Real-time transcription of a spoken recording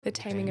The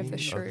Taming of the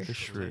Shrew.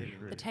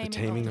 The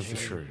Taming of the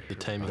Shrew. The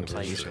Taming of the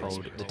play Shrew. is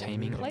called The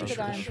Taming of Play the that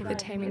I am Shrew. The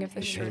Taming of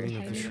the Shrew. Taming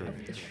of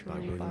the Shrew by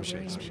William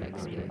Shakespeare.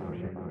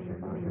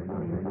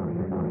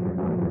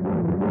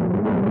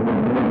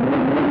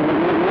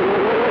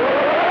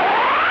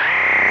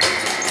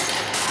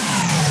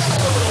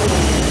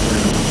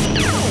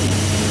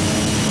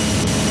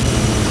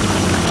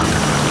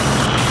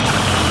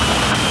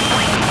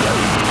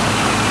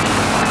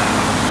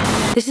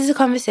 This is a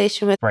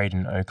conversation with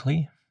Braden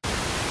Oakley.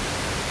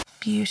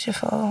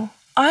 Beautiful.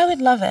 I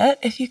would love it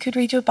if you could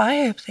read your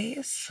bio,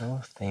 please.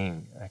 Sure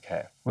thing.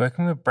 Okay.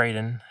 Working with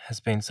Braden has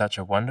been such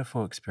a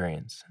wonderful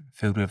experience,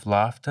 filled with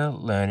laughter,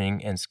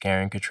 learning, and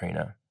scaring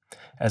Katrina.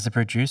 As the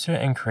producer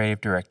and creative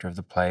director of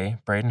the play,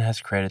 Braden has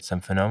created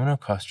some phenomenal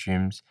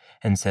costumes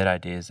and set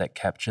ideas that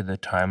capture the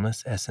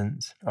timeless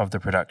essence of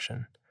the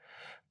production.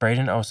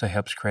 Braden also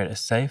helps create a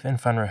safe and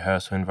fun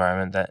rehearsal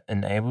environment that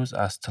enables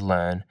us to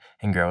learn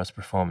and grow as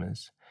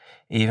performers,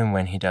 even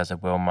when he does a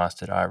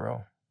well-mastered eye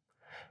roll.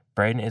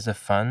 Braden is a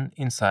fun,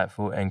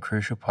 insightful, and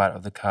crucial part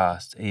of the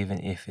cast,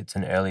 even if it's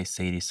an early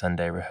seedy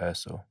Sunday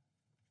rehearsal.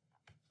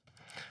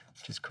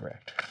 Which is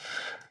correct.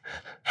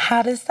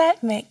 How does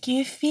that make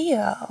you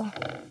feel?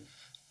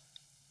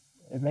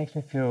 It makes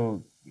me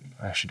feel...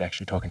 I should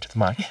actually talk into the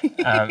mic.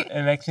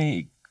 It makes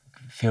me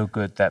feel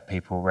good that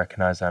people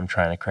recognise that I'm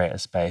trying to create a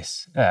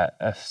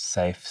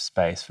safe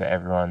space for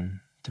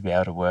everyone to be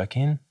able to work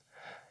in.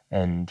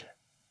 And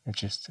it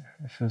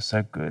feels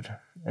so good.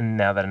 And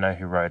now that I know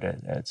who wrote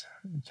it, it's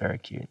very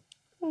cute.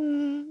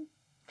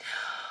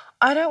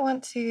 I don't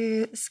want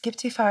to skip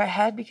too far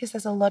ahead because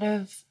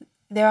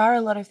there are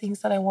a lot of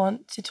things that I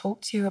want to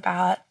talk to you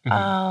about.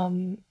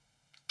 Mm-hmm.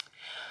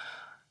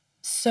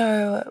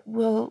 So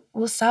we'll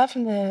start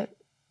from the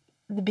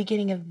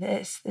beginning of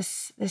this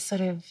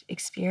sort of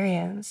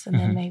experience and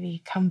then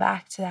maybe come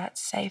back to that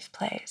safe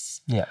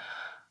place. Yeah.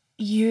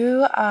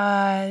 You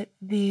are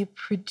the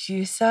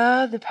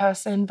producer, the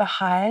person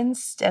behind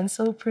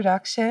Stencil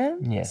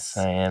Productions. Yes,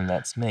 I am.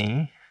 That's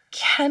me.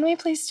 Can we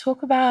please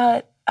talk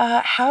about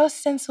how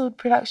Stencil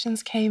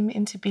Productions came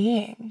into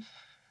being?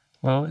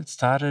 Well, it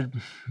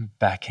started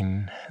back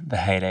in the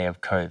heyday of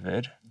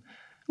COVID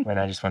when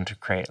I just wanted to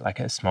create like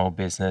a small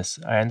business.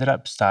 I ended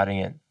up starting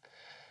it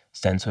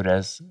stenciled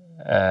as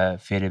a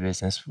theatre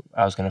business.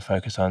 I was going to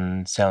focus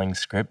on selling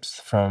scripts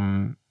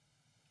from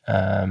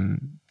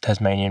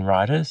Tasmanian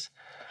writers.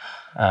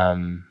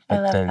 But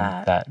then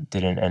that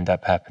didn't end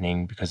up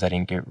happening because I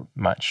didn't get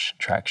much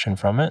traction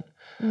from it.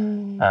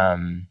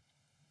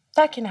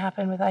 That can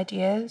happen with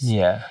ideas.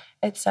 Yeah.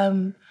 It's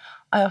I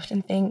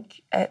often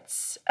think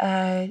it's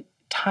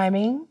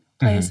timing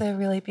plays a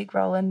really big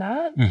role in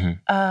that.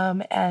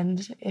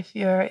 And if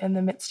you're in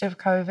the midst of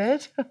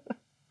COVID.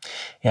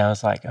 Yeah, I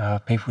was like, oh,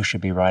 people should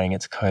be writing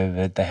it's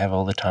COVID. They have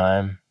all the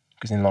time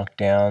because in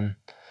lockdown.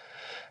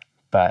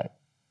 But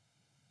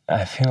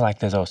I feel like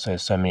there's also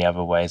so many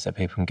other ways that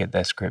people can get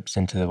their scripts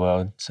into the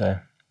world. So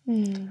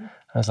I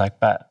was like,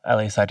 but at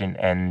least I didn't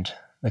end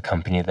the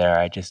company there.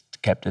 I just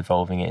kept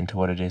evolving it into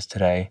what it is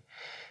today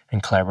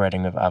and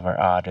collaborating with other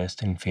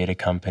artists and theatre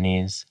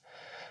companies.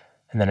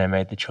 And then I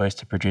made the choice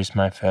to produce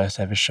my first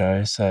ever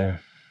show. So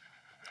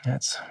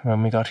that's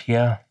when we got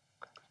here.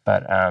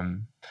 But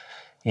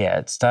yeah,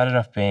 it started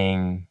off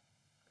being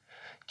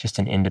just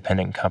an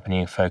independent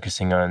company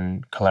focusing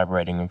on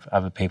collaborating with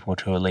other people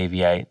to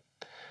alleviate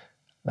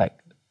like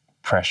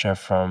pressure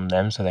from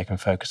them so they can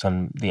focus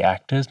on the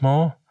actors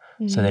more.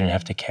 So they didn't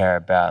have to care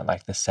about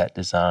like the set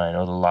design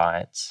or the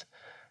lights.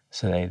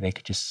 So they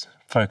could just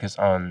focus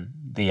on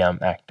the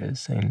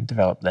actors and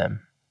develop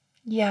them.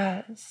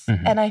 Yes.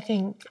 And I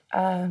think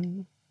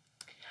that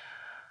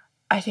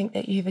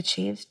you've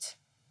achieved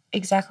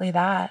exactly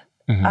that.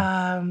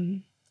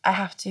 I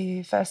have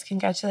to first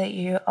congratulate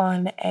you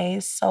on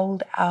a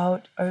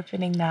sold-out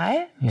opening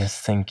night.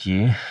 Yes, thank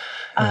you.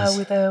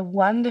 With a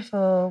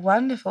wonderful,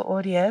 wonderful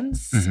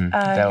audience who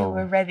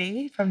were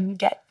ready from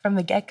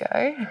the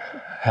get-go.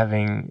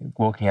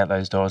 Walking out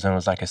those doors, and it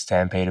was like a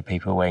stampede of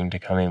people waiting to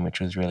come in,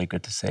 which was really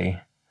good to see.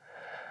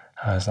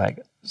 I was like,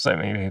 so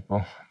many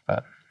people.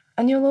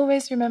 And you'll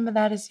always remember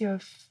that as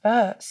your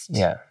first.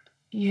 Yeah.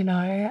 You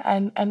know,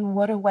 and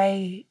what a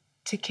way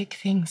to kick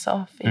things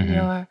off in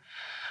your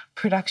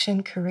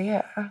production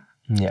career.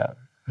 Yeah,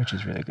 which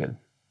is really good.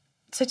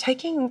 So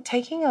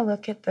taking a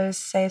look at those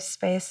safe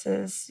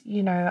spaces,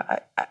 you know,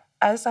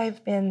 as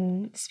I've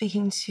been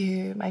speaking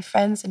to my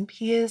friends and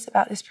peers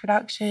about this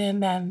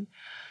production, and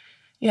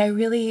you know,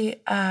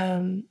 really,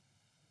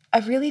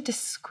 I've really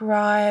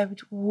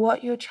described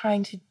what you're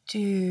trying to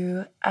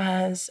do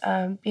as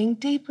being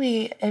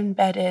deeply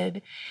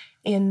embedded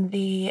in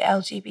the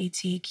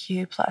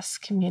LGBTQ plus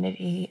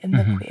community, in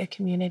the queer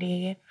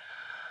community.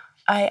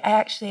 I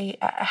actually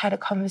had a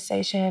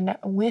conversation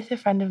with a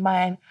friend of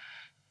mine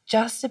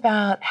just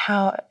about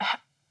how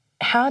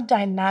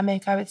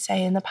dynamic, I would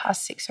say, in the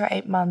past 6 or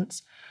 8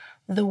 months,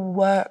 the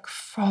work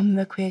from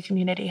the queer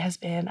community has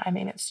been. I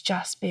mean, it's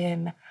just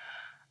been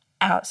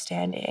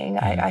outstanding.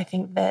 I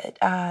think that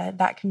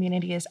that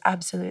community is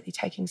absolutely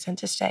taking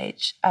center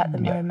stage at the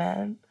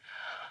moment.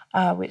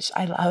 which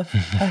I love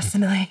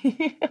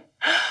personally.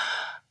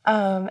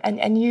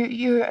 And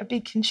you're a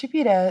big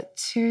contributor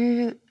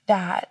to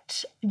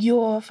that.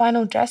 Your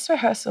final dress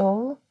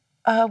rehearsal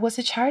was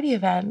a charity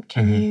event.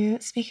 Can you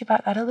speak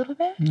about that a little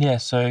bit? Yeah,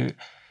 so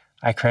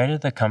I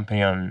created the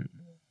company on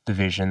the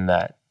vision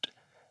that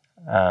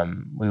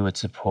we would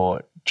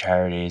support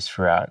charities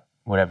throughout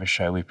whatever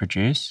show we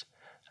produce.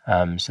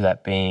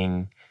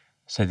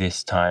 So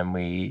this time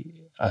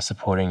we are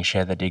supporting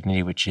Share the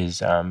Dignity, which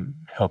is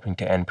helping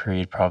to end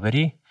period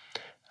poverty.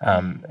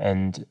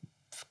 And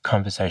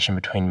conversation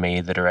between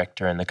me, the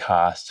director, and the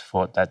cast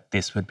thought that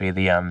this would be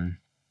the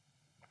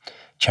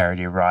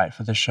charity right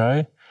for the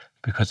show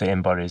because it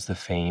embodies the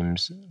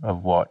themes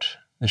of what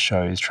the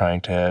show is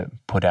trying to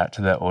put out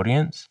to the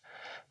audience.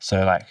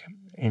 So like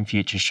in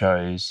future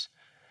shows,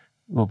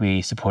 we'll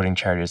be supporting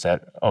charities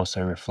that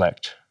also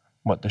reflect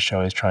what the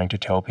show is trying to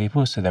tell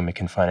people, so then we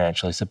can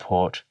financially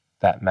support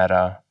that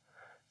matter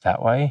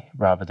that way,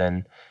 rather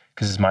than,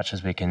 because as much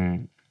as we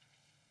can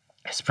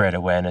spread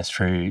awareness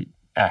through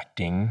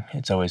acting,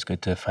 it's always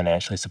good to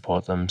financially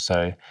support them.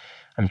 So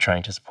I'm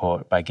trying to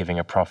support by giving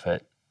a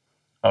profit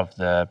of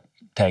the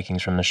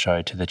takings from the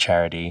show to the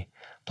charity,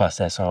 plus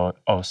that's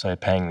also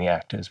paying the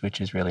actors,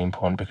 which is really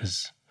important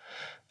because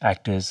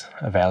actors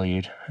are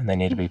valued and they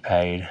need to be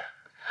paid.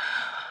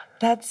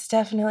 That's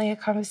definitely a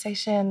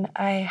conversation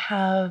I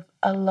have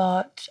a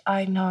lot.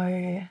 I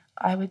know,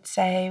 I would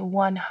say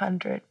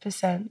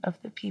 100%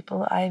 of the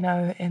people I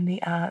know in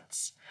the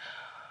arts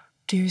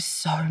do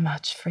so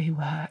much free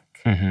work.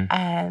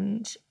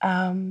 And,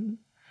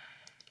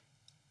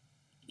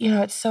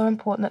 it's so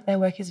important that their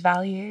work is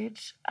valued.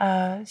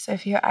 So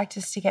for your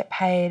actors to get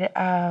paid,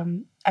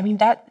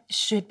 that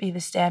should be the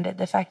standard.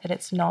 The fact that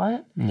it's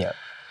not,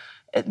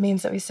 it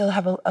means that we still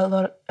have a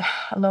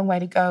long way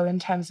to go in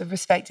terms of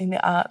respecting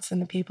the arts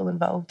and the people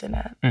involved in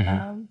it.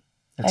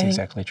 That's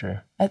exactly true.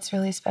 That's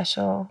really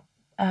special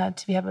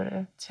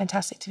it's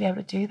fantastic to be able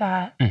to do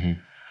that.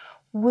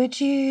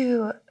 Would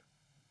you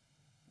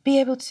be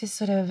able to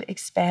sort of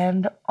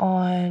expand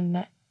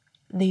on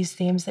these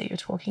themes that you're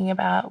talking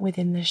about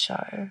within the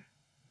show?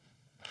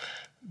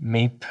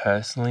 Me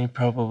personally,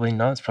 probably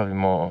not. It's probably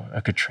more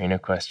a Katrina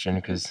question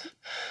because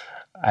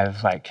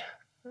I've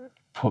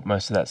put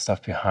most of that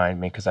stuff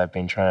behind me because I've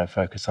been trying to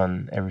focus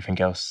on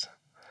everything else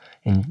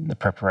in the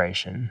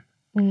preparation.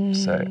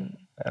 So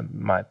it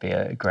might be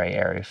a grey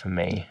area for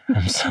me.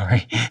 I'm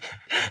sorry.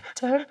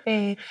 Don't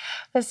be.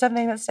 There's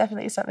that's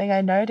definitely something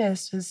I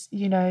noticed was,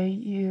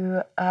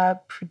 you are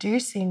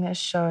producing this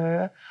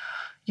show,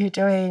 you're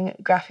doing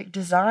graphic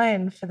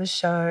design for the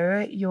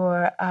show,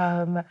 you're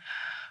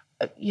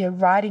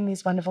writing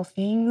these wonderful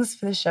things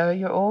for the show,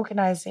 you're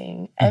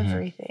organising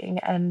everything.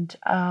 And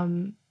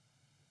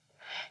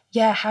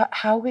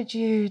how would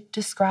you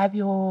describe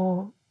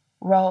your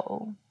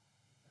role?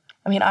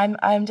 I mean,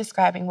 I'm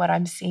describing what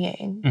I'm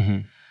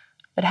seeing,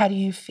 but how do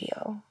you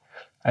feel?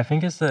 I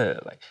think I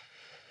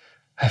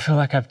feel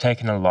like I've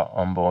taken a lot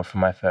on board for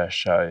my first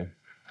show,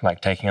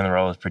 taking on the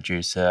role as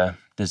producer,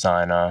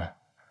 designer,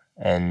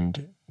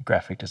 and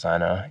graphic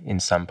designer in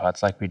some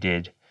parts. We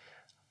did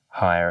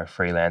hire a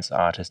freelance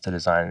artist to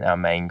design our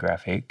main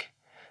graphic,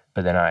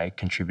 but then I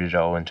contributed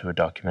all into a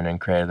document and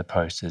created the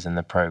posters and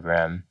the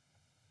program.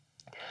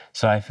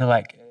 So I feel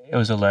like it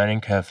was a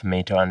learning curve for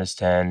me to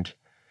understand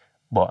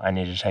what I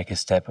need to take a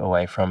step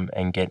away from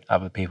and get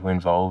other people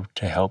involved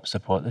to help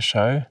support the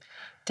show.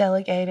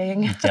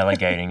 Delegating.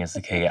 Delegating is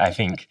the key. I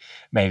think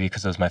maybe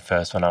because it was my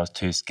first one, I was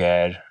too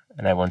scared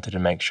and I wanted to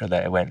make sure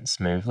that it went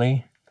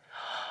smoothly.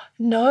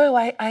 No,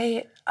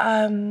 I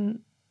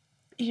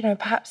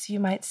perhaps you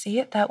might see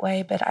it that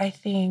way, but I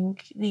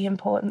think the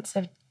importance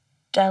of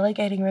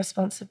delegating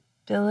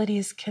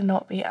responsibilities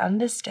cannot be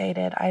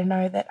understated. I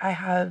know that I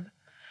have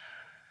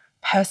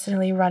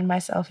personally run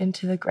myself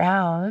into the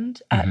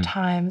ground at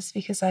times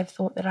because I've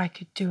thought that I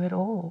could do it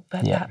all,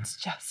 but that's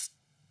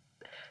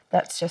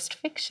just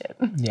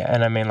fiction. Yeah,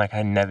 and I mean,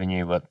 I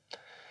never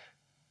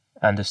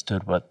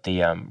understood what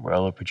the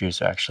role of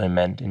producer actually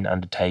meant in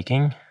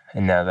undertaking,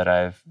 and now that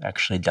I've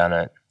actually done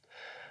it,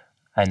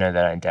 I know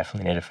that I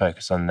definitely need to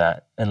focus on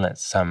that and let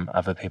some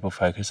other people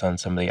focus on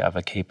some of the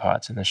other key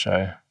parts in the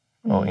show,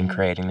 or in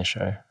creating the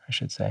show, I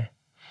should say.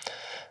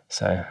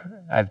 So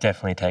I've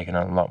definitely taken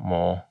on a lot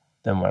more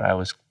than what I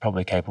was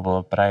probably capable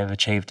of, but I have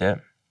achieved it.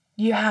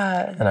 You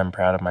have. And I'm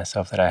proud of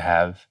myself that I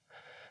have,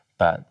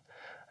 but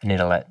I need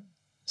to let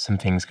some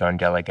things go and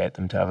delegate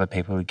them to other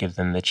people to give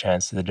them the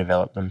chance to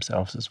develop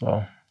themselves as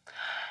well.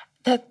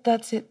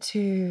 That's it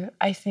too.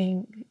 I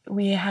think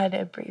we had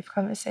a brief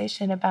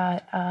conversation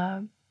about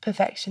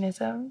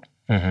perfectionism,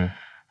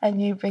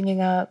 and you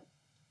bringing up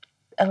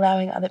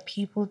allowing other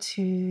people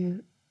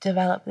to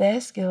develop their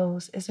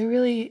skills is a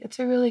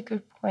really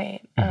good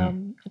point.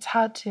 It's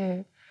hard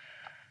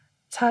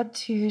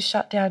to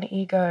shut down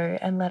ego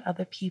and let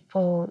other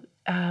people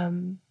have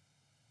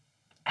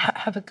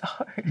a go.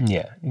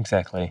 Yeah,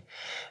 exactly.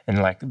 And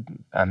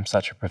I'm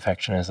such a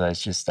perfectionist that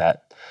it's just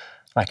that,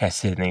 I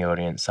sit in the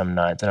audience some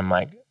nights and I'm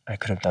like, I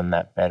could have done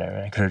that better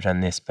and I could have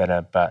done this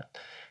better, but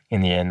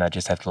in the end I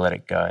just have to let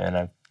it go, and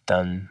I've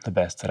done the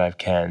best that I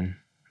can,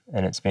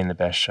 and it's been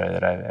the best show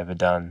that I've ever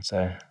done.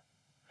 So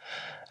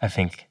I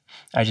think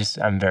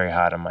I'm very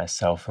hard on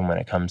myself, and when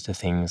it comes to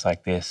things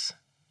like this,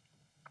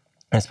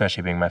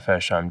 especially being my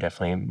first show, I'm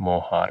definitely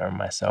more hard on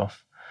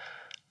myself.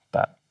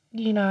 But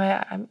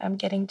I'm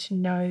getting to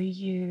know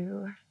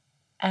you,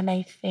 and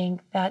I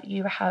think that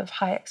you have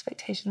high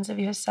expectations of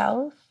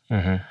yourself.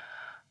 Mm-hmm.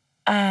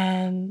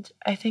 And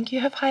I think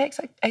you have high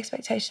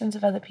expectations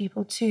of other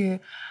people too,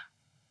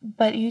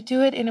 but you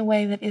do it in a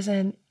way that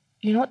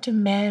you're not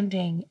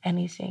demanding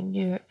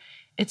anything.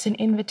 It's an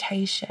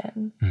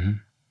invitation Mm-hmm.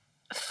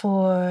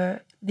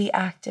 for the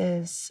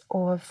actors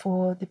or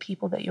for the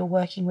people that you're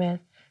working with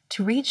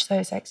to reach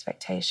those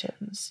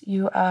expectations.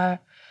 You are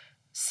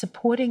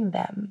supporting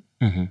them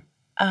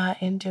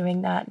Mm-hmm. In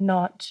doing that,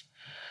 not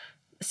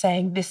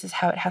saying this is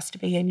how it has to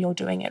be and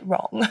you're doing it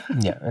wrong.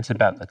 Yeah, it's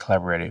about the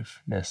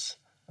collaborativeness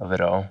of it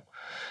all.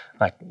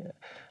 Like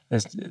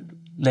there's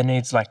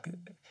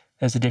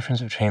a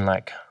difference between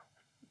like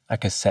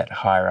a set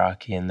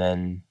hierarchy and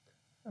then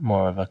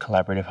more of a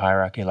collaborative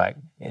hierarchy. Like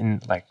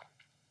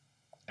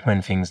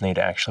when things need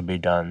to actually be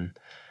done,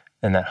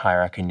 then that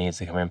hierarchy needs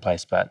to come in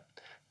place. But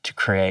to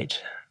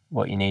create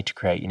what you need to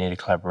create, you need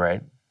to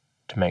collaborate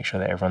to make sure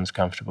that everyone's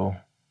comfortable.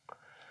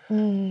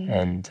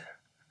 And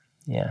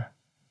yeah.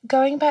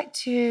 Going back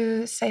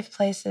to safe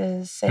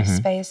places, safe Mm-hmm.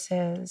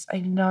 spaces, I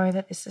know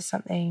that this is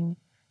something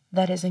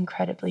that is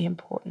incredibly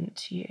important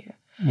to you.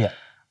 Yeah.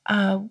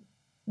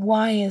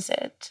 Why is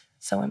it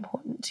so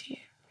important to you?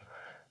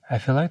 I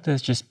feel like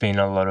there's just been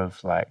a lot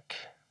of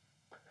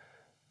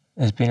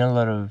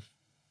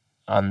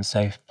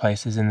unsafe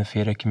places in the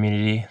theatre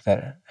community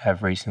that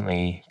have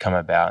recently come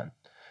about,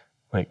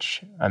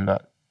 which I'm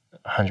not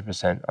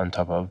 100% on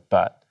top of,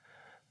 but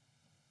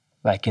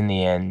like in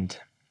the end,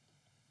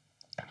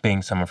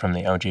 being someone from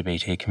the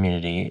LGBT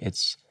community,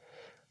 it's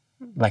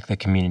like the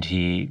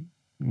community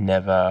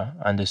never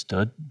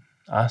understood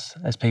us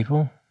as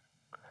people,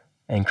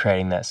 and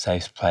creating that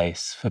safe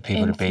place for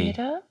people to be.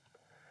 Theatre?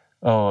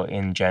 Or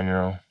in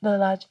general. The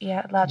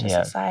larger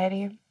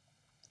society.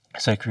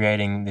 So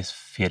creating this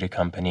theatre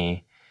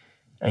company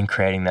and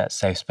creating that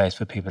safe space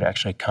for people to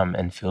actually come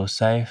and feel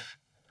safe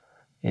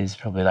is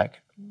probably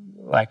like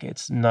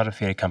it's not a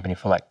theatre company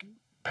for like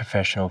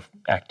professional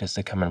actors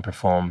to come and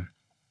perform.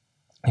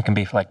 It can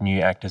be for like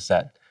new actors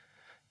that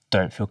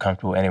don't feel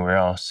comfortable anywhere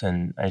else,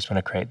 and I just want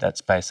to create that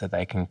space that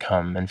they can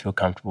come and feel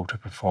comfortable to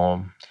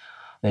perform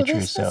their true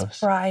selves. This is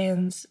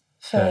Brian's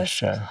first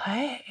show.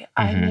 play. Mm-hmm.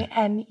 I mean,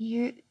 and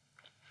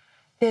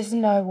there's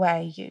no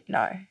way you'd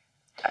know.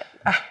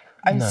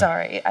 I'm No.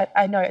 sorry.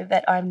 I know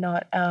that I'm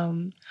not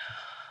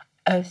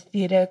a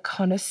theatre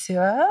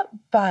connoisseur,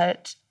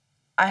 but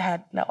I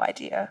had no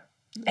idea.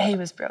 He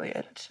was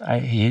brilliant.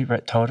 He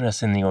told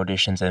us in the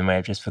auditions, and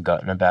we've just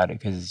forgotten about it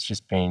because it's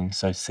just been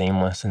so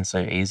seamless and so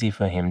easy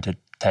for him to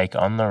take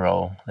on the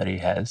role that he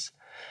has.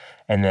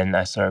 And then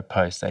I saw a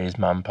post that his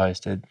mum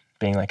posted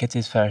being like, it's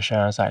his first show.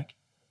 I was like,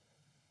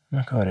 oh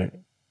my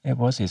God, it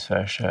was his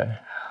first show.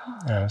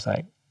 And I was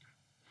like,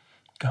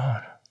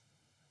 God,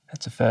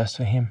 that's a first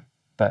for him.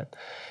 But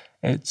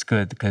it's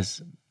good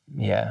because,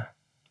 yeah,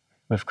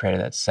 we've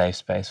created that safe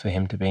space for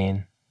him to be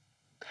in.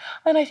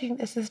 And I think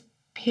this is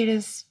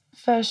Peter's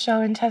first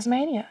show in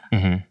Tasmania.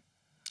 Mm-hmm.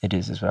 It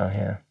is as well,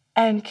 yeah.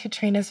 And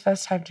Katrina's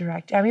first time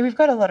directing. I mean, we've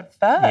got a lot of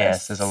firsts.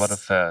 Yes, there's a lot of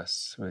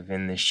firsts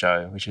within this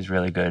show, which is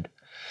really good.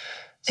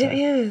 So. It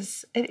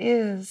is.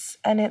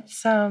 And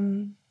it's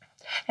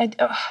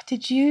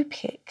did you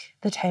pick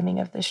The Taming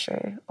of the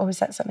Shrew, or was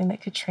that something that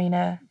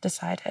Katrina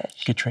decided?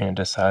 Katrina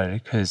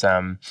decided because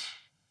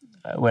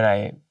when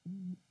I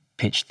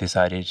pitched this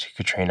idea to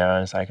Katrina,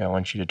 I was like, I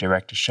want you to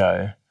direct a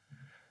show.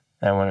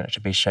 And I want it to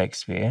be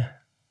Shakespeare.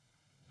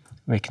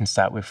 We can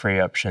start with 3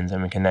 options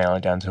and we can nail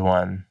it down to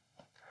 1.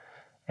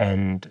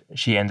 And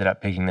she ended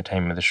up picking The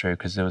Taming of the Shrew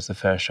because it was the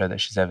first show that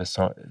she's ever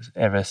saw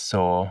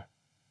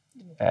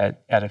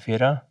at a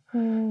theatre.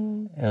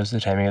 It was The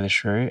Taming of the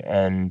Shrew,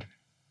 and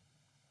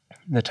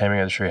The Taming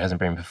of the Shrew hasn't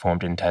been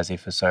performed in Tassie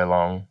for so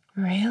long.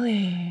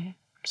 Really?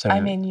 So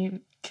I mean,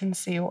 you can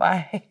see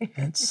why.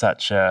 It's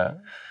such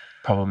a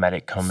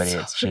problematic comedy.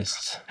 It's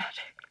just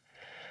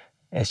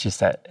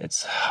that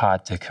it's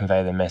hard to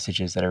convey the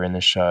messages that are in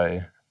the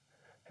show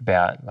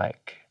about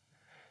like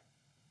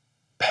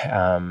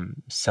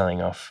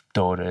selling off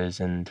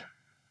daughters and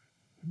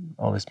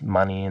all this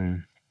money,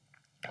 and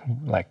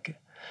like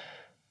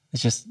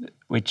it's just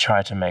we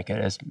try to make it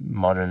as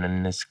modern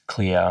and as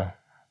clear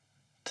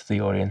to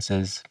the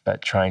audiences,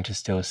 but trying to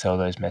still sell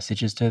those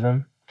messages to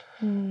them.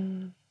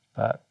 And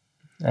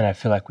I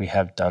feel like we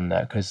have done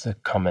that because the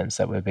comments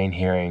that we've been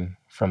hearing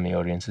from the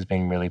audience has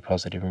been really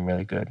positive and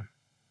really good.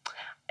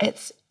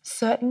 It's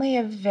certainly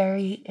a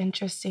very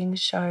interesting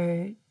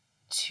show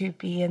to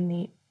be in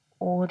the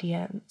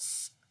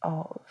audience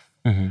of.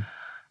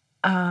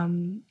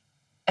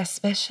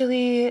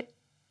 Especially,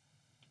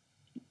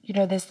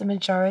 there's the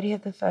majority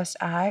of the first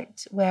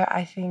act where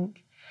I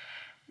think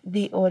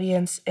the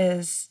audience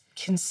is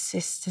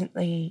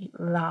consistently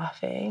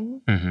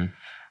laughing.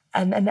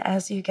 And then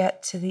as you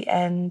get to the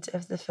end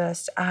of the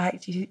first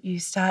act, you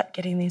start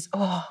getting these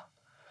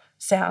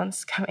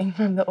sounds coming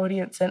from the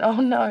audience, and oh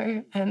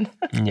no, and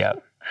Yeah.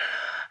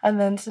 and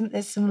then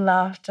there's some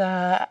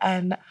laughter.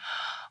 And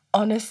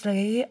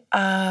honestly,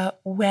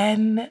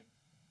 when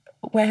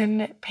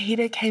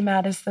Peter came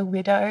out as the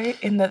widow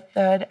in the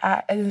third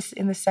act,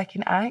 in the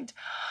second act,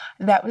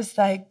 that was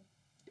like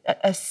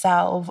a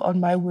salve on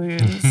my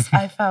wounds.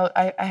 I felt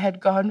I had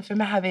gone from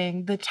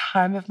having the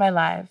time of my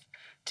life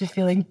to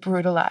feeling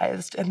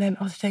brutalized, and then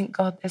thank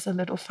God there's a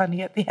little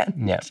funny at the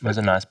end. Yeah, it was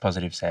a nice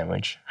positive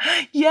sandwich.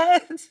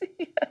 Yes.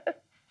 Yeah.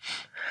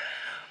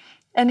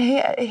 And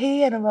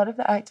he and a lot of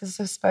the actors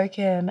have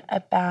spoken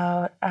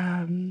about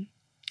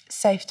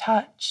safe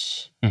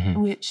touch,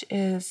 which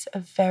is a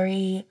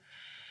very,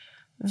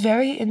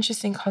 very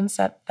interesting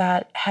concept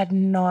that had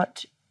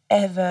not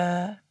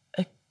ever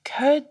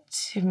occurred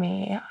to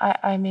me.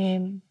 I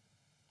mean,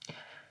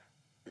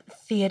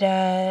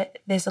 theatre,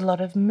 there's a lot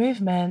of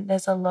movement,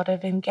 there's a lot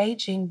of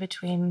engaging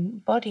between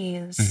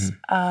bodies.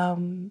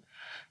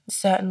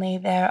 Certainly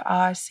there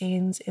are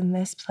scenes in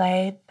this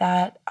play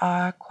that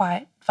are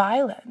quite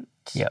violent.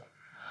 Yeah.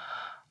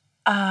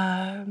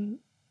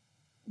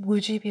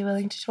 Would you be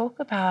willing to talk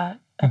about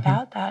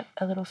that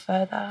a little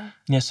further?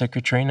 Yeah, so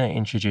Katrina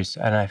introduced,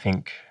 and I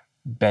think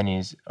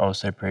Benny's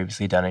also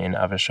previously done it in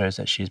other shows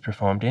that she's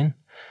performed in,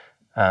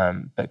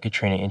 but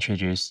Katrina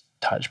introduced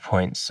touch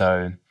points.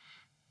 So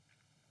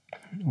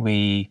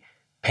we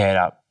paired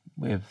up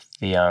with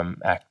the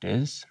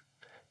actors,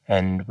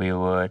 and we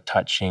would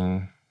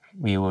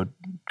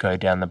go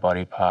down the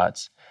body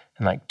parts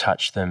and like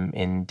touch them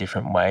in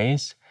different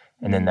ways,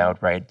 and then they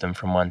would rate them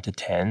from 1 to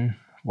 10,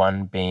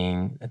 1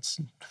 being it's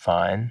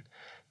fine,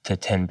 to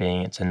 10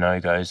 being it's a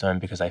no-go zone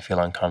because I feel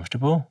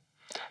uncomfortable.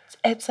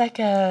 It's like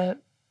a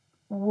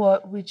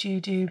what would you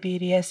do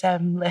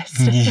BDSM list.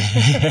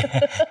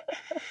 Yeah.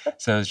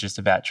 So it was just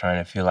about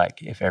trying to feel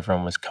like if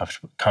everyone was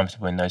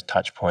comfortable in those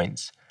touch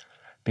points,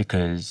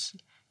 because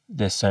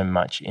there's so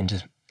much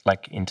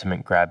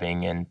intimate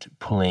grabbing and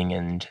pulling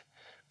and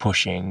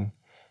pushing.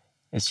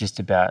 It's just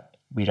about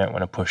we don't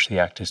want to push the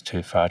actors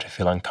too far to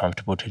feel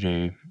uncomfortable to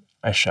do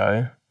a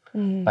show.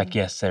 Like,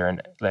 yes, they're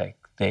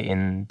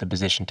in the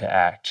position to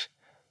act,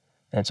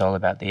 and it's all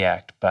about the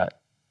act,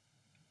 but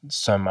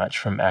so much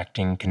from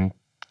acting can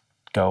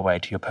go away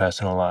to your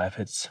personal life.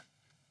 It's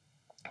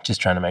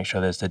just trying to make sure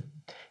there's the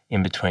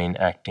in between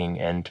acting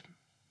and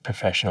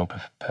professional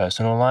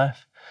personal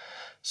life.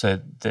 So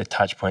the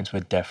touch points were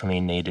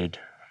definitely needed,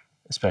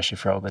 especially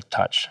for all the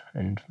touch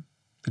and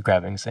the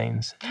grabbing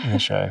scenes in the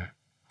show.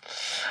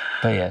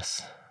 But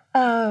yes.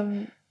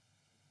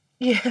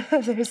 Yeah,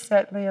 there's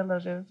certainly a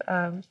lot of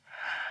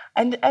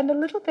and a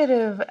little bit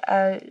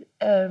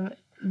of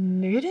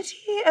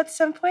nudity at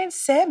some point.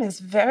 Sam is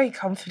very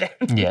confident.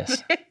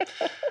 Yes.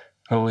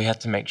 Well, we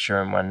had to make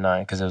sure in one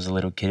night, because there was a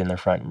little kid in the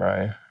front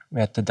row, we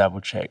had to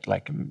double check,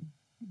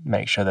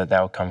 make sure that they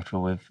were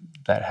comfortable with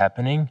that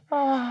happening.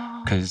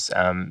 Because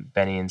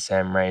Benny and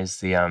Sam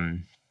raised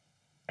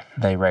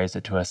they raised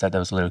it to us that there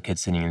was a little kid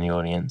sitting in the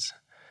audience.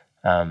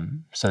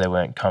 So they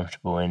weren't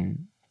comfortable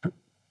in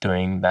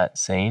doing that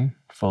scene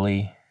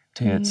fully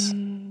to its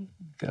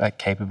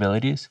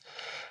capabilities.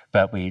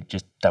 But we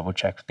just double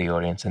checked with the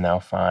audience and they were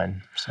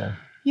fine. So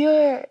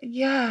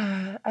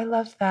I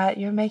love that.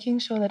 You're making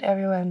sure that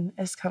everyone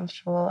is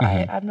comfortable.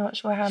 I'm not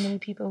sure how many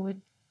people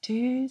would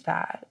do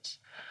that.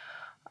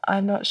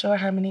 I'm not sure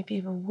how many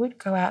people would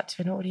go out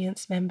to an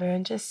audience member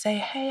and just say,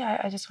 hey,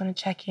 I just want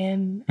to check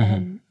in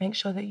and make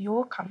sure that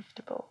you're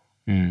comfortable.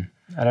 I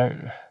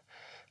don't,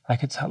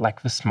 it's like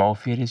for small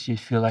theatres you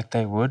feel like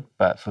they would,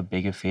 but for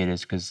bigger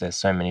theatres, because there's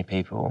so many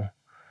people,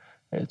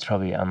 it's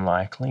probably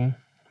unlikely.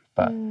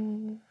 But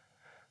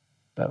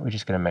we're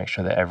just going to make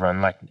sure that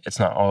everyone, it's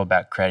not all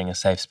about creating a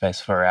safe space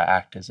for our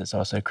actors, it's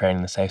also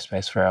creating the safe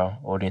space for our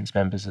audience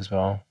members as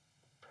well.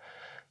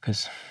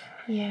 Because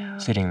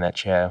sitting in that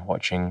chair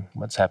watching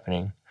what's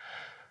happening,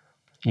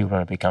 you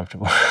want to be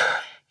comfortable.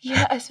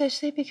 Yeah,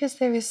 especially because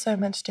there is so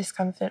much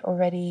discomfort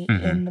already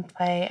in the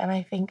play, and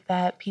I think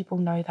that people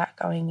know that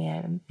going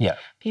in. Yeah.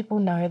 People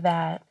know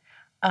that,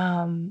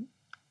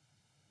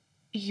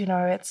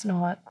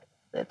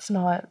 it's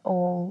not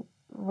all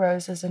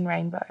roses and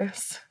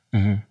rainbows.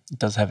 It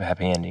does have a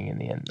happy ending in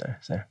the end, though.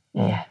 So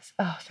yes.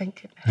 Oh,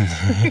 thank goodness.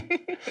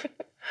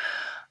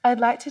 I'd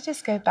like to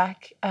just go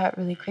back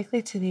really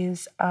quickly to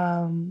these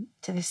to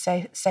this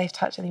safe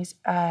touch and these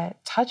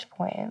touch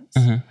points.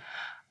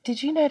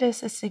 Did you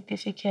notice a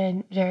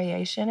significant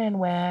variation in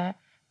where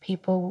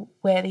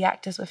the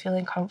actors were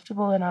feeling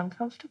comfortable and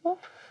uncomfortable?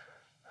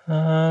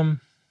 It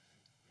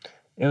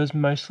was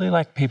mostly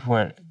people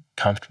weren't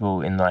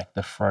comfortable in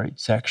the throat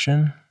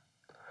section,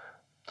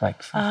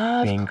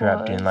 being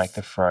grabbed in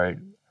the throat.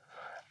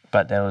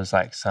 But there was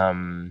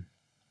some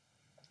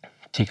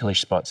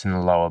ticklish spots in the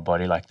lower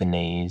body, like the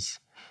knees.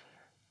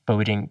 But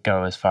we didn't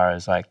go as far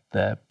as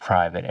the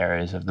private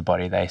areas of the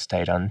body. They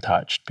stayed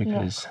untouched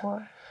because. Yeah, of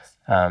course.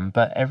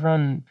 But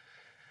everyone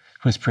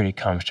was pretty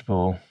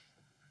comfortable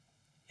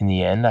in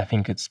the end. I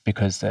think it's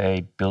because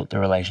they built the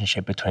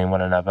relationship between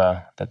one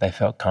another that they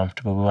felt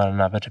comfortable with one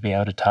another to be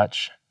able to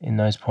touch in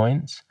those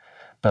points.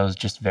 But it was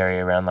just very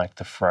around like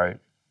the throat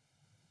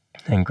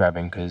and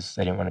grabbing because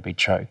they didn't want to be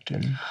choked.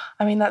 And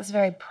I mean, that's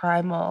very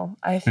primal.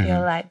 I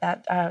feel like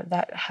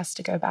that has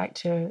to go back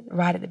to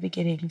right at the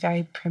beginning,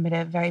 very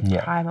primitive, very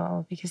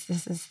primal,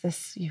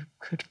 because you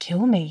could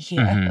kill me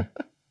here.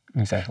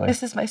 Exactly.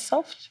 This is my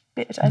soft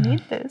bit. I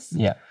need this.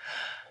 Yeah.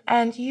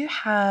 And you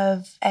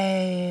have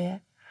a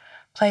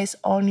place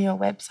on your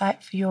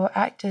website for your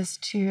actors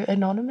to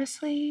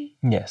anonymously?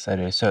 Yes, I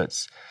do. So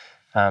it's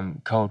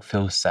called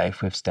Feel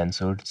Safe with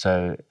Stenciled.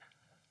 So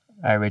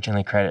I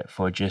originally created it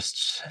for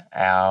just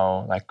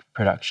our like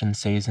production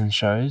season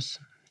shows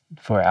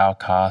for our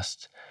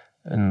cast,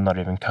 and not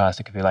even cast.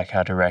 It could be like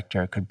our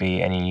director. It could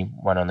be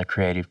anyone on the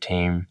creative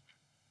team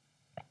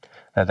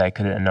that they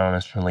could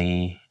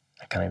anonymously,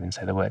 I can't even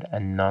say the word,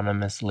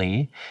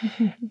 anonymously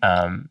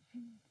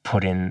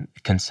put in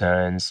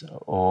concerns,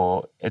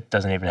 or it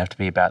doesn't even have to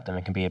be about them.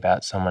 It can be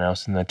about someone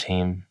else in the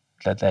team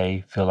that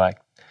they feel like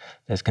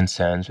there's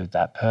concerns with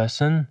that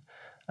person.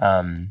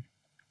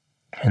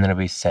 And then it'll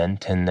be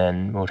sent, and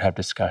then we'll have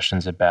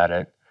discussions about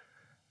it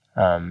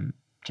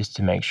just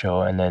to make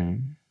sure. And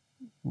then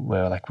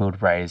we'll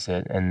raise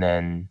it, and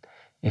then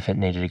if it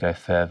needed to go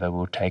further,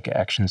 we'll take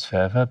actions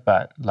further.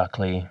 But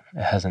luckily,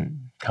 it hasn't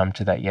come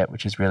to that yet,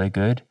 which is really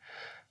good.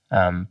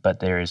 But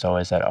there is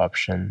always that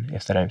option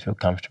if they don't feel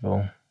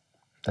comfortable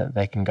that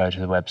they can go to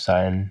the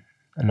website and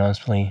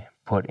anonymously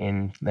put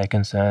in their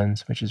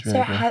concerns, which is really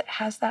good. So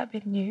has that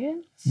been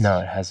used? No,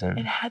 it hasn't.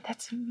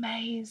 That's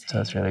amazing.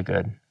 So it's really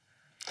good.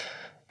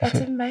 That's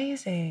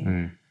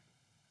amazing.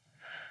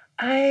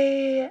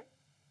 I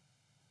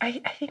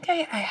think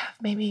I have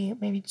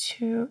maybe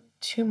two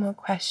more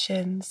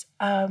questions.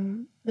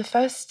 The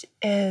first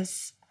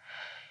is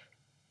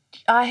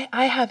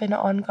I have an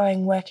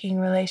ongoing working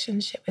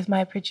relationship with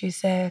my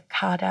producer,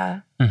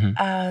 Carter.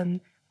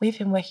 We've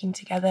been working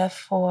together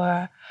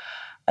for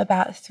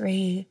about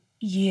 3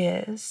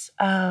 years.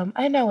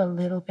 I know a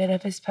little bit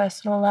of his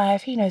personal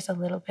life. He knows a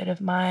little bit of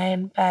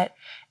mine, but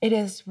it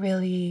is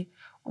really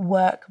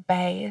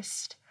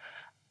work-based.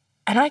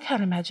 And I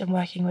can't imagine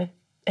working with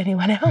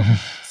anyone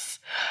else.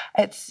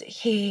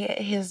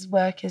 His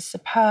work is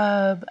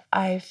superb.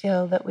 I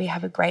feel that we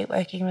have a great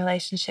working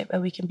relationship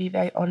where we can be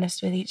very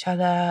honest with each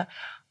other.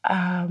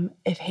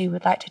 If he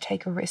would like to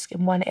take a risk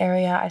in one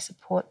area, I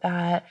support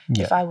that.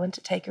 Yeah. If I want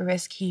to take a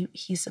risk,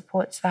 he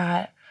supports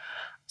that.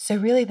 So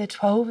really the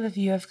 12 of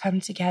you have come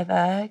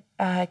together,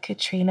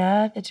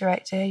 Katrina, the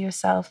director,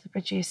 yourself, the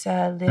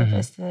producer, Liv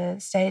as the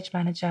stage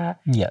manager,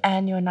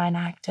 and your 9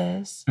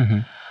 actors.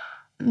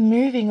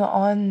 Moving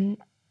on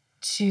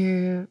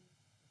to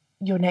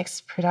your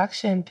next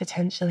production,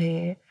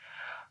 potentially,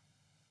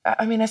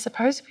 I mean, I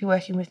suppose you'll be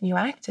working with new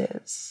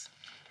actors.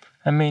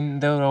 I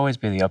mean, there will always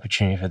be the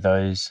opportunity for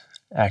those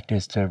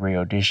actors to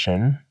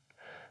re-audition.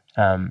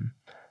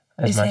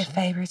 Is there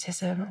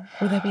favoritism?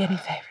 Will there be any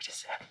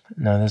favoritism?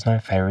 No, there's no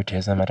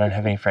favoritism. I don't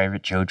have any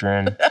favorite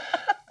children.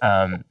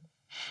 But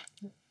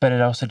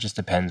it also just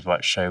depends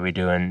what show we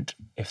do and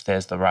if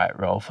there's the right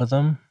role for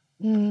them.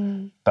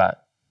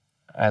 But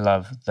I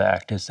love the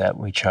actors that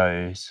we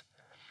chose.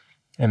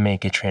 And me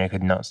and Katrina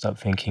could not stop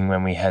thinking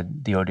when we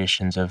had the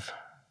auditions of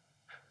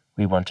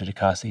we wanted to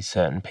cast these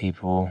certain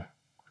people.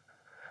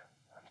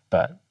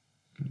 But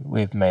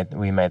we made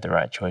the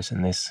right choice,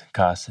 and this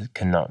cast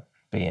cannot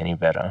be any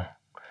better.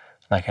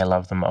 Like, I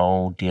love them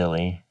all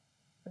dearly.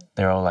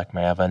 They're all like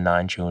my other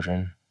 9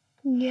 children.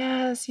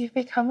 Yes, you've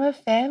become a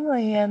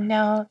family, and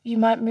now you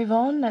might move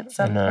on at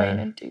some point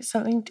and do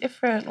something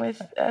different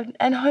with,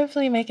 and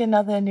hopefully make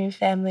another new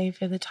family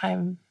for the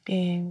time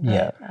being.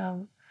 But,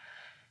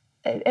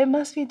 it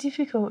must be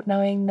difficult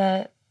knowing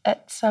that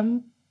at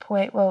some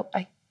point,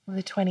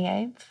 the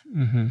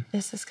 28th,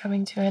 this is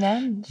coming to an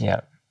end.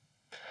 Yeah.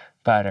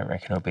 But I don't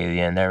reckon it'll be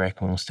the end. I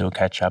reckon we'll still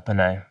catch up, and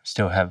I'm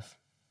still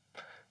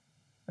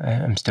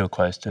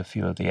close to a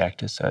few of the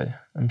actors, so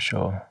I'm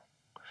sure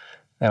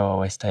they'll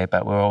always stay.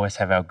 But we'll always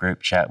have our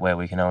group chat where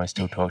we can always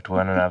still talk to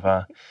one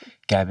another.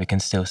 Gabby can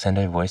still send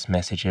her voice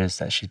messages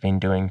that she's been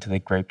doing to the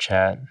group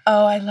chat.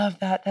 Oh, I love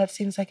that. That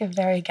seems like a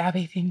very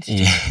Gabby thing to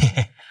do.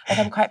 Like,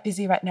 I'm quite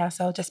busy right now,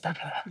 so I'll just blah,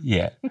 blah, blah.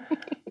 Yeah.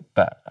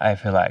 But I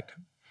feel like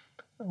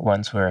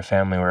once we're a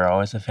family, we're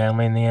always a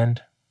family in the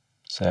end.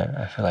 So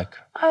I feel like...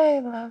 I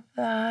love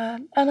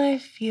that. And I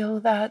feel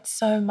that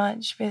so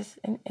much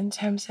in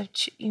terms of,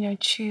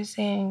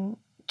 choosing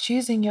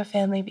your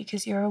family,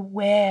 because you're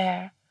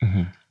aware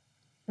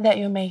that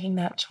you're making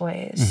that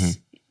choice.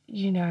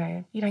 You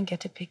don't get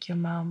to pick your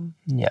mum.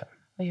 Yeah.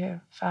 Or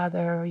your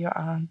father or your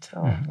aunt.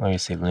 Or your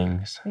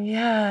siblings.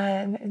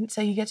 Yeah. And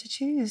so you get to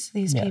choose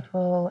these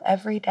people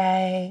every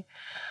day.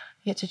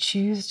 You get to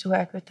choose to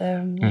work with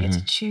them. You get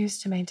to choose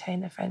to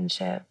maintain the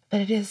friendship.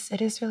 But it is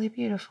really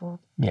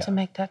beautiful to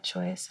make that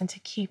choice and to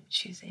keep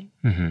choosing.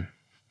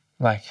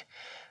 Like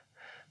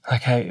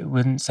I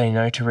wouldn't say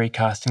no to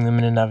recasting them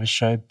in another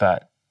show,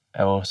 but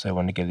I also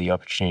want to give the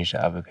opportunity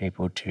to other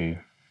people to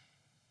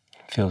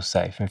feel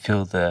safe and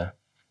feel the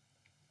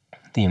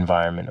the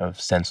environment of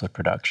Censored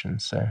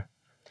Productions. So,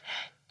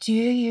 do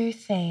you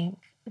think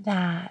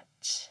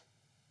that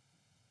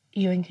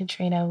you and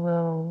Katrina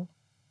will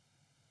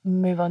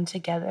move on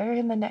together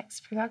in the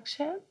next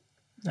production?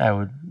 I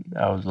would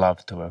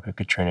love to work with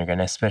Katrina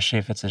again, especially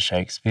if it's a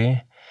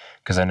Shakespeare,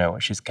 because I know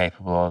what she's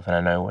capable of and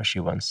I know what she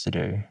wants to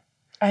do.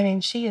 I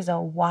mean, she is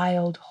a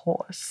wild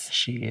horse.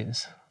 She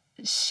is.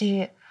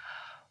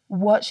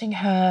 Watching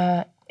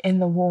her in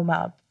the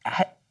warm-up,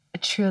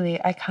 truly,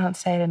 I can't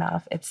say it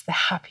enough. It's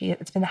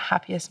been the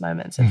happiest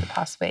moments of the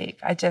past week.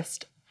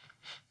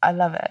 I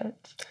love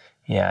it.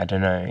 Yeah, I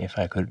don't know if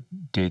I could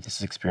do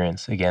this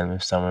experience again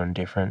with someone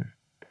different.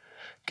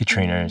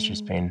 Katrina has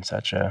just been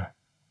such a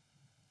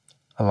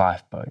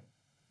lifeboat,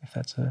 if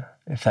that's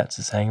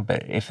a saying,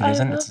 but if it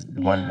isn't, it's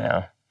one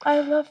now. I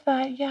love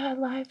that. Yeah,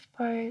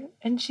 lifeboat.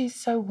 And she's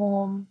so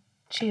warm.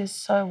 She is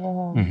so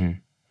warm. Mm-hmm.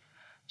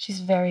 She's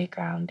very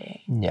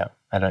grounding. Yeah,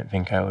 I don't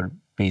think I would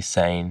be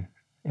sane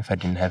if I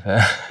didn't have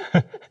her.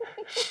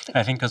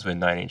 I think because we've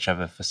known each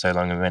other for so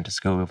long and we went to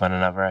school with one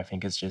another, I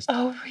think it's just...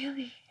 Oh,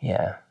 really?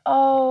 Yeah.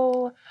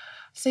 Oh,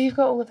 so you've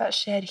got all of that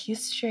shared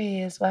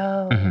history as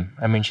well.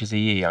 Mm-hmm. I mean, she's a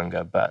year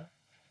younger, but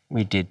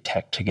we did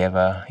tech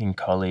together in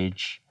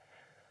college.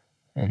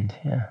 And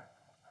yeah,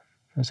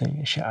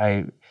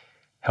 I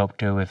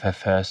helped her with her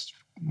first...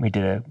 We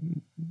did a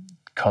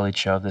college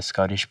show of the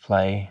Scottish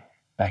play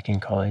back in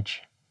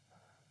college,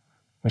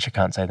 which I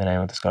can't say the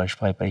name of the Scottish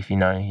play, but if you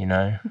know, you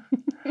know.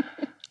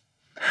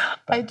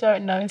 I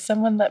don't know.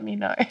 Someone let me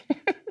know.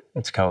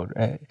 It's called,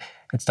 it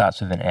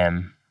starts with an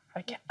M.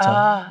 Okay.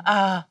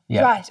 Yeah.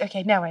 Right.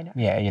 Okay, now I know.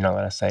 Yeah, you're not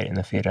allowed to say it in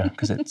the theatre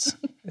because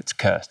it's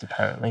cursed,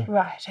 apparently.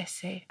 Right, I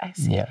see.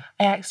 Yeah.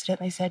 I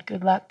accidentally said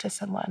good luck to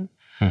someone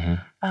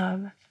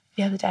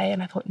the other day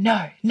and I thought,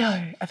 no,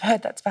 I've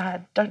heard that's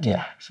bad. Don't do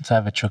that. So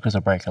either chuckers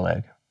or break a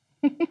leg.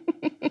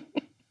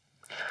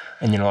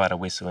 And you're not allowed to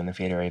whistle in the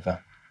theatre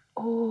either.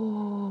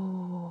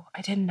 Oh,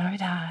 I didn't know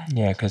that.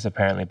 Yeah, because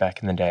apparently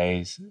back in the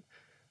days,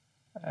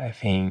 I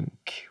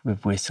think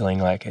with whistling,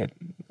 like it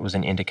was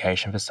an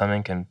indication for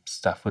something and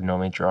stuff would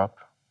normally drop.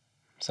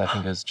 So I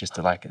think it was just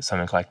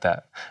something like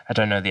that. I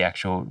don't know the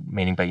actual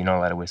meaning, but you're not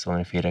allowed to whistle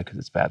in a theatre because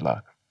it's bad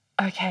luck.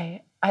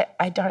 Okay,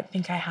 I don't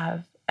think I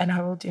have, and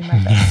I will do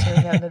my best to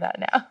remember that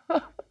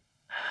now.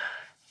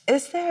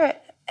 Is there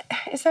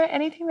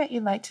anything that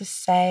you'd like to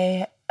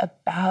say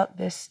about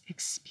this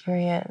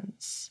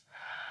experience,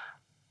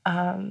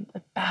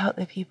 about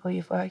the people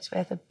you've worked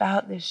with,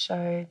 about this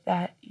show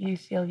that you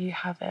feel you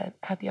haven't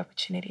had the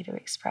opportunity to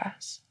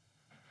express?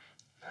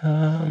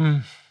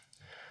 I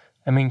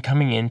mean,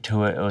 coming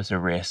into it, it was a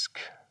risk,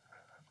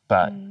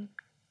 but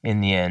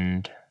in the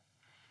end,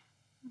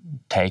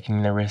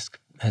 taking the risk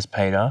has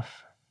paid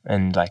off.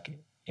 And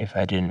if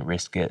I didn't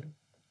risk it,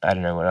 I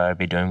don't know what I'd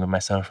be doing with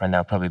myself right now.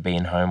 I'd probably be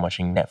in home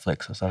watching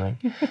Netflix or something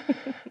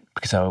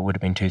because I would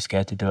have been too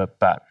scared to do it.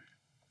 But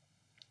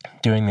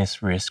doing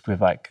this risk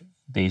with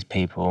these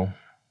people,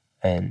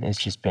 and it's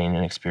just been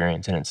an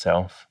experience in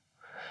itself.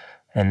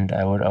 And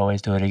I would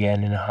always do it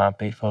again in a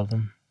heartbeat for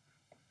them.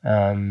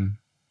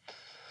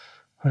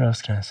 What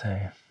else can I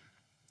say?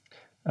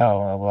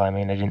 Oh, well, I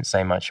mean, I didn't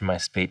say much in my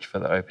speech for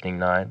the opening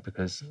night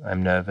because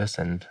I'm nervous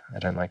and I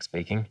don't like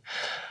speaking.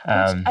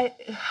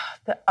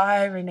 The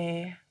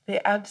irony,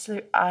 the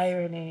absolute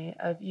irony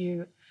of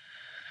you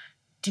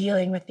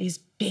dealing with these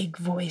big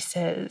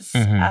voices,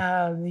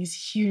 these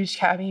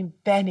huge... I mean,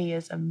 Benny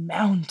is a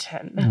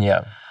mountain.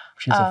 Yeah,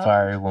 she's a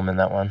fiery woman,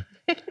 that one.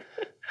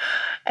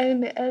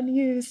 and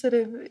you sort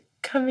of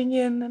coming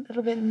in a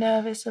little bit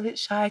nervous, a bit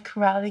shy,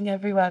 corralling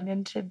everyone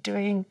into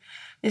doing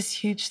this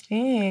huge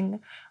thing.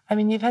 I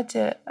mean,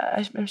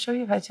 I'm sure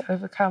you've had to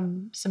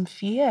overcome some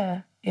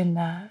fear in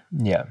that.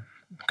 Yeah,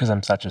 because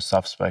I'm such a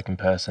soft-spoken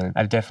person.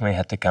 I've definitely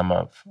had to come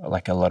up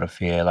a lot of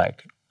fear,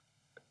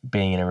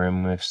 being in a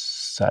room with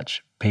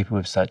such people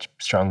with such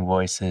strong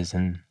voices,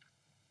 and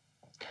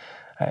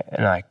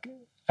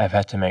I've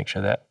had to make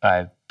sure that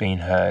I've been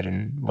heard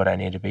in what I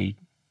need to be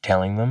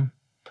telling them,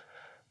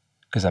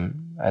 because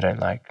I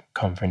don't like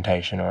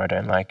confrontation or I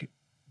don't like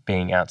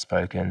being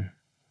outspoken.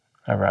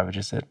 I'd rather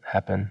just it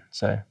happen.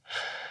 So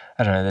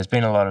I don't know. There's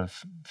been a lot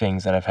of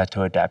things that I've had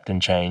to adapt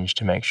and change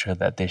to make sure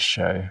that this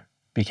show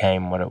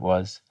became what it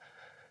was.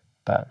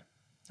 But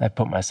I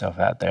put myself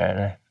out there,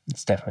 and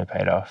it's definitely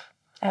paid off.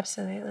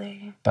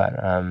 Absolutely. But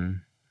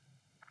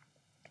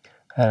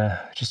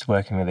just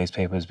working with these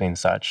people has been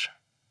such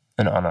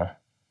an honor.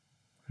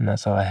 And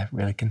that's all I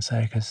really can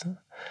say, because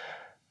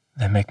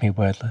they make me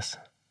wordless,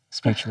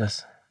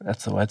 speechless.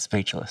 That's the word,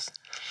 speechless.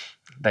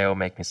 They all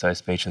make me so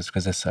speechless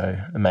because they're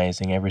so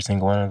amazing, every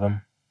single one of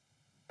them,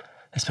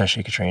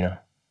 especially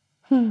Katrina.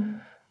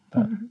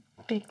 But,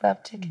 big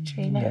love to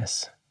Katrina.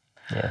 Yes.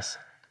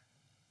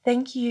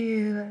 Thank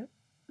you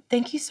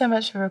so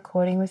much for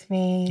recording with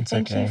me. It's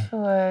Thank okay. you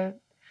for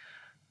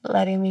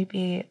letting me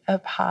be a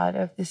part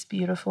of this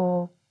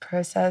beautiful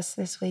process.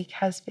 This week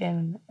has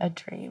been a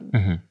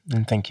dream.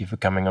 And thank you for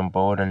coming on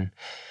board, and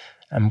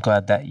I'm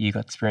glad that you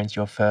got to experience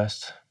your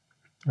first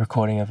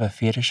recording of a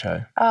theatre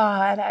show.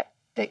 And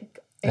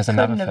There's it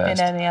another couldn't have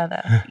first. been any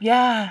other.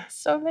 Yeah,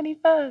 so many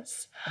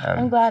firsts. I'm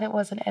Um, glad it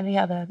wasn't any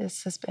other.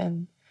 This has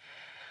been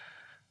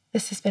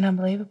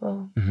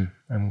unbelievable.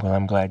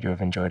 I'm glad you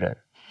have enjoyed it.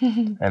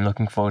 I'm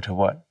looking forward to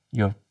what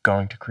you're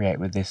going to create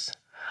with this.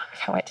 I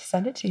can't wait to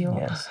send it to you all.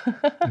 Yes.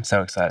 I'm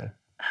so excited.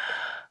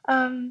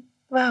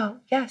 Well,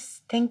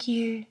 yes, thank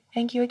you.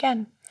 Thank you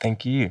again.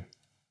 Thank you.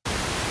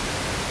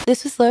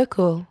 This was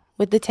Local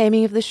with The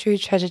Taming of the Shrew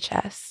Treasure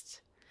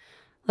Chest.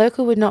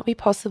 Local would not be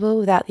possible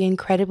without the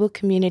incredible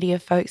community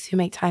of folks who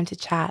make time to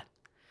chat.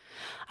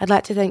 I'd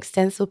like to thank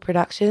Stencil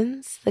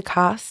Productions, the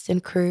cast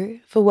and crew,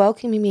 for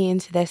welcoming me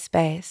into their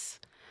space.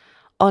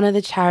 Honour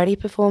the charity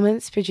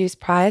performance produced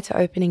prior to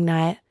opening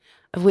night,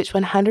 of which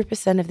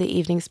 100% of the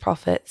evening's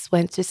profits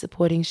went to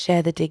supporting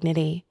Share the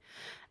Dignity,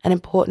 an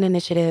important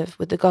initiative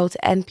with the goal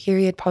to end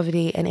period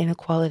poverty and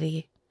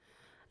inequality.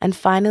 And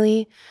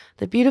finally,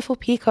 the beautiful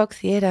Peacock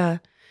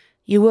Theatre.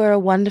 You were a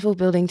wonderful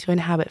building to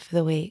inhabit for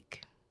the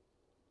week.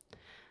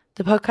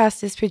 The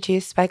podcast is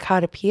produced by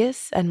Carter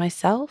Pierce and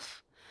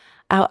myself.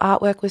 Our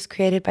artwork was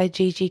created by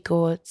Gigi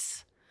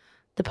Gords.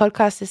 The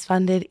podcast is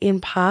funded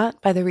in part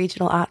by the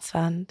Regional Arts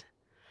Fund.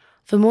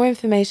 For more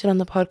information on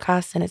the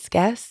podcast and its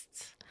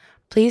guests,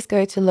 please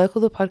go to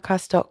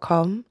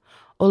localthepodcast.com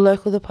or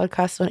Local the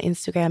Podcast on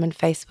Instagram and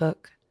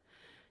Facebook.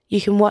 You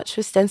can watch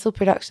for Stencil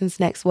Productions'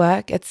 next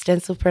work at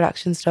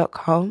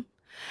stencilproductions.com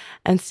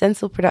and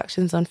Stencil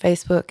Productions on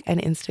Facebook and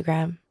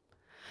Instagram.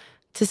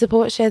 To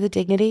support Share the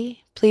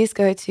Dignity, please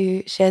go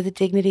to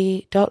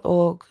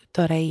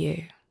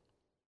sharethedignity.org.au.